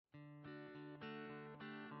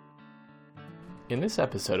In this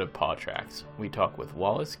episode of Paw Tracks, we talk with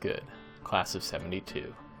Wallace Good, class of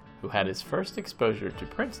 '72, who had his first exposure to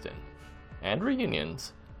Princeton and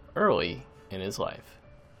reunions early in his life.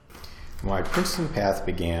 My Princeton path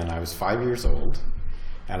began, I was 5 years old,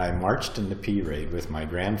 and I marched in the P-Raid with my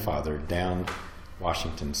grandfather down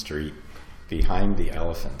Washington Street behind the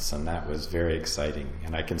elephants, and that was very exciting.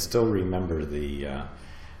 And I can still remember the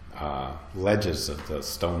ledges of the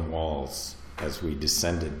stone walls as we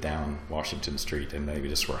descended down Washington Street, and they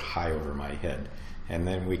just were high over my head. And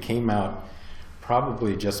then we came out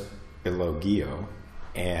probably just below Gio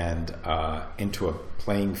and into a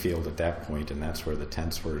playing field at that point, and that's where the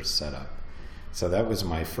tents were set up. So that was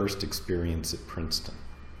my first experience at Princeton.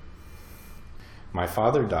 My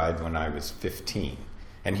father died when I was 15,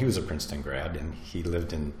 and he was a Princeton grad, and he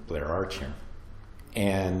lived in Blair Arch here.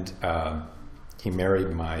 And he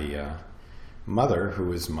married my mother, who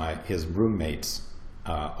was his roommate's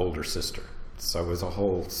older sister. So it was a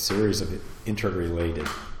whole series of interrelated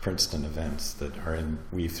Princeton events that are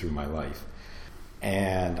weaved through my life.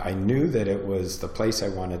 And I knew that it was the place I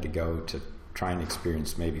wanted to go to try and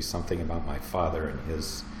experience maybe something about my father and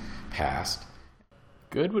his past.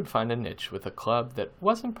 Good would find a niche with a club that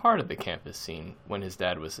wasn't part of the campus scene when his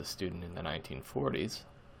dad was a student in the 1940s.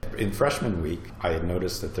 In freshman week, I had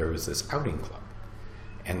noticed that there was this outing club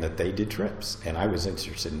and that they did trips. And I was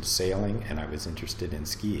interested in sailing and I was interested in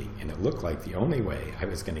skiing. And it looked like the only way I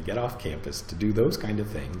was going to get off campus to do those kind of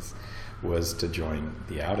things was to join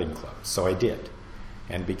the outing club. So I did,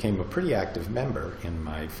 and became a pretty active member in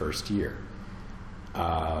my first year.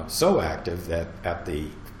 So active that at the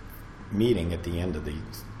meeting at the end of the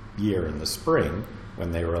year in the spring,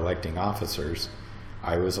 when they were electing officers,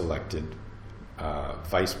 I was elected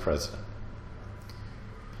vice president.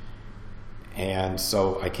 And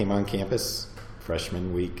so I came on campus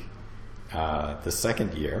freshman week, the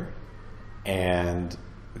second year, and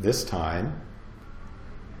this time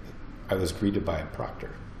I was greeted by a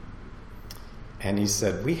proctor. And he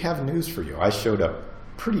said, "We have news for you." I showed up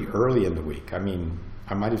pretty early in the week. I mean,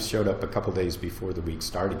 I might have showed up a couple days before the week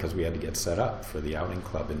started because we had to get set up for the outing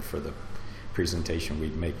club and for the presentation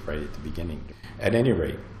we'd make right at the beginning. At any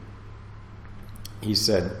rate, he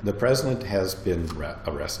said, "The president has been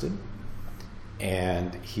arrested,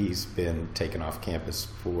 and he's been taken off campus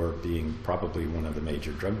for being probably one of the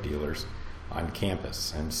major drug dealers on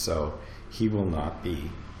campus. And so he will not be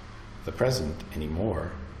the president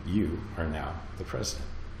anymore. You are now the president."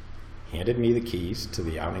 Handed me the keys to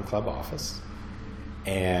the outing club office,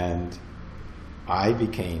 and I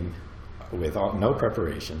became, with no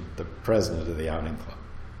preparation, the president of the outing club.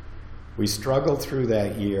 We struggled through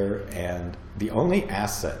that year, and the only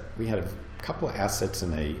asset, we had a couple of assets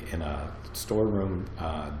in a storeroom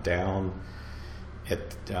down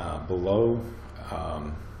at below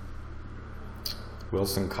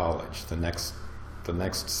Wilson College. The next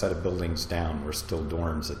set of buildings down were still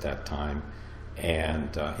dorms at that time,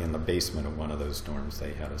 and in the basement of one of those dorms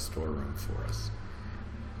they had a storeroom for us.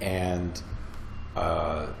 And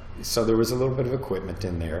so there was a little bit of equipment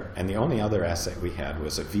in there, and the only other asset we had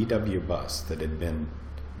was a VW bus that had been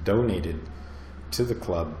donated to the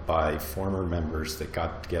club by former members that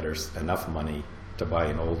got together enough money to buy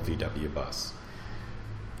an old VW bus.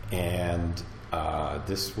 And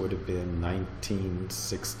this would have been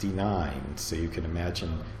 1969, so you can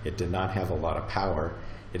imagine it did not have a lot of power.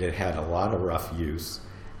 It had had a lot of rough use,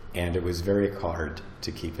 and it was very hard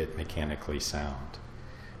to keep it mechanically sound.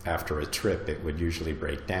 After a trip, it would usually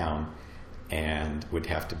break down and would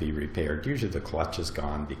have to be repaired. Usually the clutch is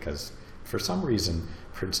gone because for some reason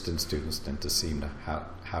Princeton students tend to seem to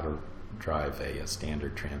how to drive a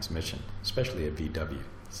standard transmission, especially a VW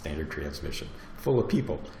standard transmission, full of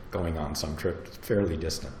people going on some trip fairly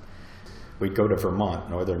distant. We'd go to Vermont,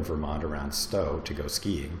 northern Vermont, around Stowe to go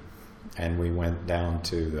skiing, and we went down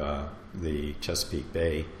to the Chesapeake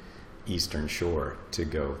Bay eastern shore to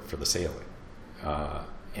go for the sailing.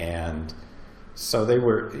 And so they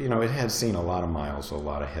were, it had seen a lot of miles, a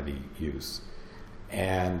lot of heavy use.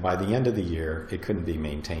 And by the end of the year, it couldn't be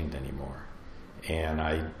maintained anymore. And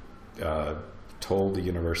I told the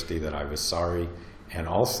university that I was sorry, and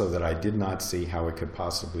also that I did not see how it could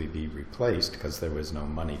possibly be replaced because there was no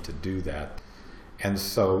money to do that. And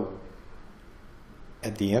so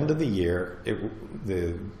at the end of the year,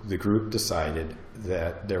 the group decided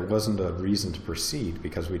that there wasn't a reason to proceed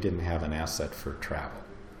because we didn't have an asset for travel.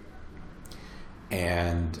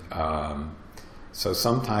 And so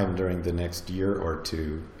sometime during the next year or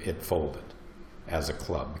two, it folded as a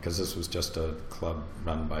club because this was just a club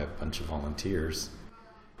run by a bunch of volunteers.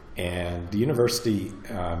 And the university,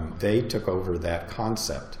 they took over that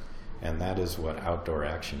concept, and that is what Outdoor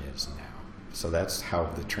Action is now. So that's how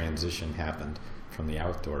the transition happened from the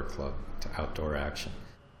outdoor club to Outdoor Action.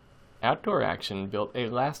 Outdoor Action built a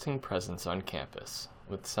lasting presence on campus,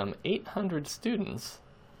 with some 800 students,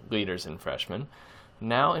 leaders and freshmen,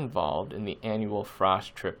 now involved in the annual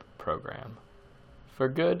Frosh Trip program. For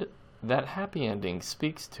Good, that happy ending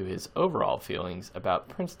speaks to his overall feelings about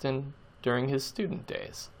Princeton during his student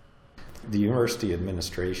days. The university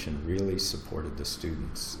administration really supported the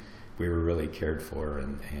students. We were really cared for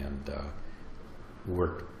and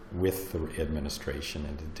worked with the administration,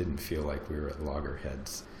 and it didn't feel like we were at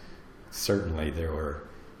loggerheads. Certainly there were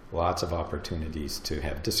lots of opportunities to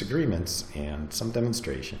have disagreements and some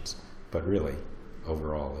demonstrations, but really,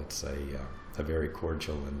 overall, it's a very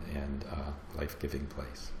cordial and life-giving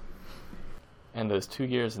place. And those 2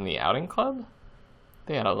 years in the outing club?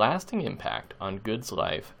 They had a lasting impact on Good's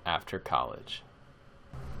life after college.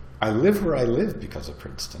 I live where I live because of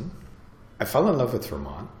Princeton. I fell in love with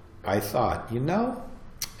Vermont. I thought,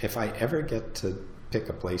 if I ever get to pick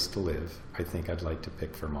a place to live, I think I'd like to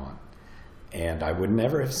pick Vermont. And I would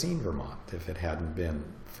never have seen Vermont if it hadn't been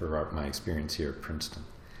for my experience here at Princeton.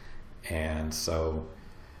 And so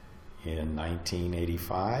in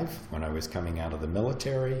 1985, when I was coming out of the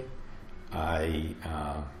military, I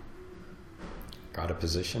got a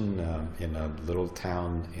position in a little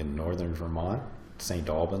town in northern Vermont, St.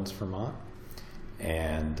 Albans, Vermont.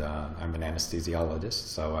 And I'm an anesthesiologist,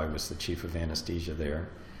 so I was the chief of anesthesia there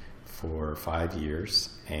for 5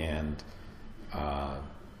 years, and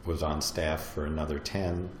was on staff for another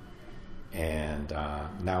 10. And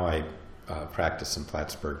now I practice in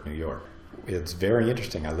Plattsburgh, New York. It's very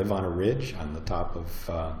interesting. I live on a ridge on the top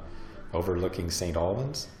of overlooking St.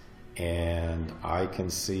 Albans, and I can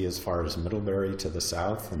see as far as Middlebury to the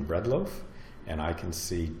south and Breadloaf, and I can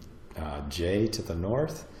see Jay to the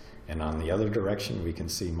north, and on the other direction we can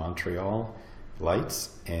see Montreal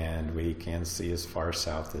lights, and we can see as far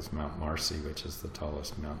south as Mount Marcy, which is the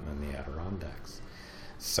tallest mountain in the Adirondacks.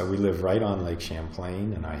 So we live right on Lake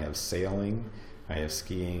Champlain, and I have sailing, I have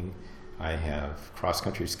skiing, I have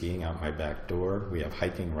cross-country skiing out my back door. We have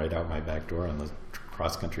hiking right out my back door on the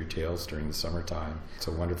cross-country trails during the summertime. It's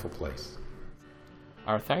a wonderful place.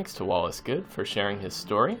 Our thanks to Wallace Good for sharing his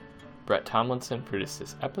story. Brett Tomlinson produced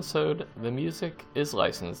this episode. The music is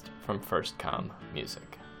licensed from FirstCom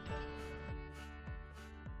Music.